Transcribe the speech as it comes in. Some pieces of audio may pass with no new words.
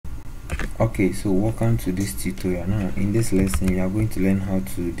Okay, so welcome to this tutorial. Now in this lesson you are going to learn how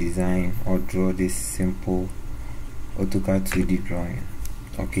to design or draw this simple AutoCAD 2D drawing.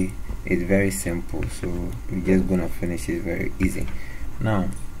 Okay, it's very simple, so we're just gonna finish it very easy. Now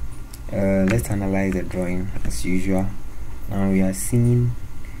let's analyze the drawing as usual. Now we are seeing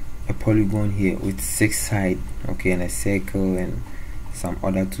a polygon here with 6 sides, okay, and a circle and some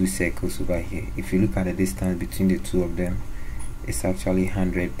other 2 circles over here. If you look at the distance between the two of them, it's actually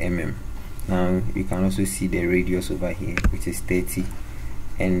 100 mm. Now you can also see the radius over here, which is 30,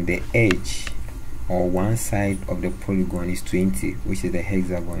 and the edge or one side of the polygon is 20, which is the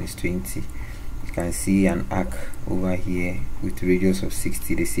hexagon is 20. You can see an arc over here with radius of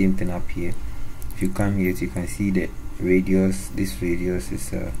 60, the same thing up here. If you come here, you can see the radius, this radius is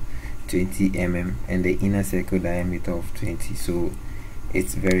 20 mm, and the inner circle diameter of 20. So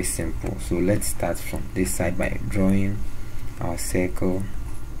it's very simple. So let's start from this side by drawing our circle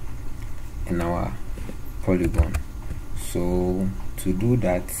and our polygon. So to do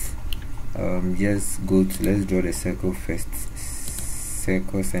that, just go to, let's draw the circle first.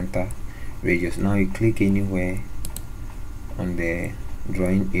 Circle center radius. Now you click anywhere on the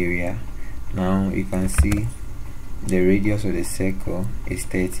drawing area. Now you can see the radius of the circle is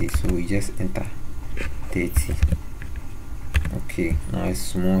 30, so we just enter 30. Okay, now it's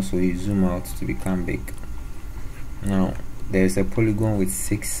small, so you zoom out to become big. Now there's a polygon with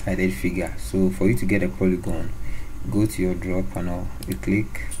 6-sided figure. So for you to get a polygon, go to your draw panel, you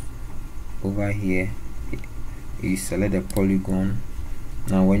click over here, you select the polygon.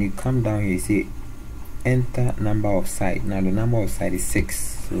 Now when you come down here, you say enter number of side. Now the number of side is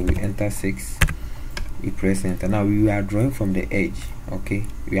 6, so we enter 6, you press enter. Now we are drawing from the edge, okay,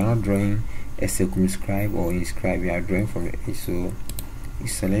 we are not drawing a circumscribe or inscribe, we are drawing from the edge. So you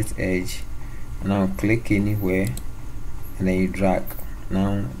select edge, now click anywhere, and then you drag.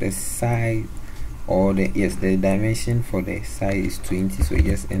 Now the side or the dimension for the side is 20, so you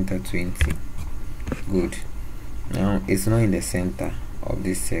just enter 20. Good. Now it's not in the center of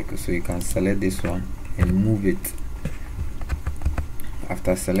this circle, so you can select this one and move it.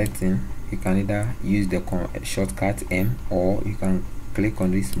 After selecting, you can either use the shortcut M, or you can click on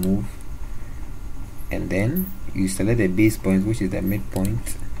this move, and then you select the base point, which is the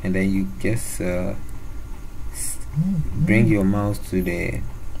midpoint, and then you just bring your mouse to the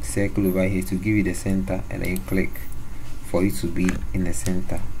circle over here to give you the center, and then you click for it to be in the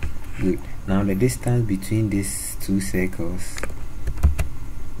center. Good. Now the distance between these 2 circles,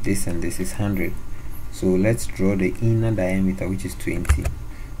 this and this, is 100. So let's draw the inner diameter, which is 20.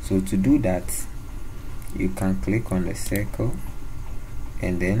 So to do that, you can click on the circle,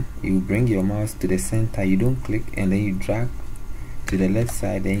 and then you bring your mouse to the center. You don't click, and then you drag to the left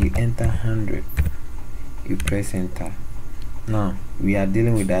side, then you enter 100. You press enter. Now we are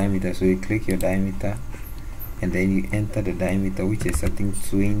dealing with diameter, so you click your diameter, and then you enter the diameter, which is something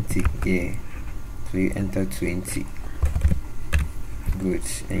 20. Yeah, so you enter 20. Good,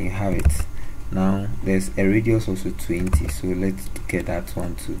 and you have it. Now there's a radius also 20, so let's get that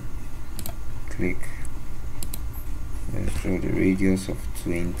one too. Click, let's draw the radius of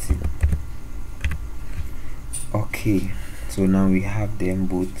 20. Okay, so now we have them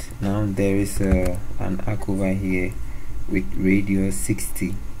both. Now there is an arc over here with radius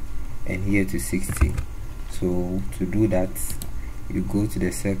 60 and here to 60. So to do that, you go to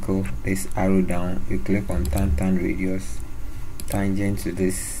the circle, this arrow down, you click on tan radius, tangent to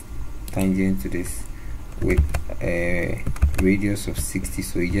this with a radius of 60.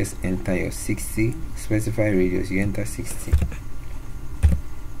 So you just enter your 60, specify radius, you enter 60,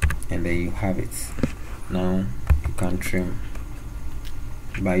 and then you have it. Now you can trim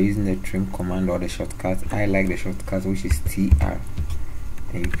by using the trim command or the shortcut. I like the shortcut, which is TR,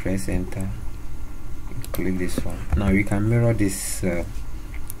 and you press enter, you click this one. Now you can mirror this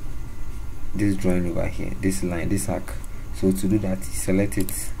this drawing over here, this line, this arc. So to do that, you select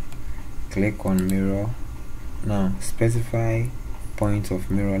it, click on mirror. Now specify point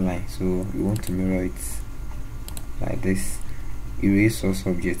of mirror line, so you want to mirror it like this. Erase source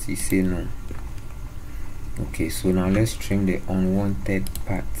object, you say no. Okay, so now let's trim the unwanted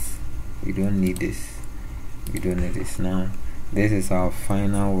parts. We don't need this, we don't need this. Now this is our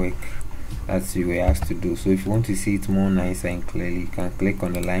final work that we were asked to do. So if you want to see it more nice and clearly, you can click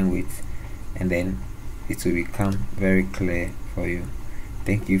on the line width, and then it will become very clear for you.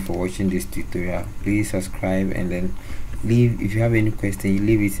 Thank you for watching this tutorial. Please subscribe, and then leave, if you have any question, you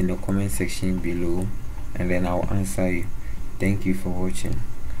leave it in the comment section below, and then I'll answer you. Thank you for watching.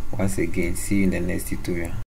 Once again, see you in the next tutorial.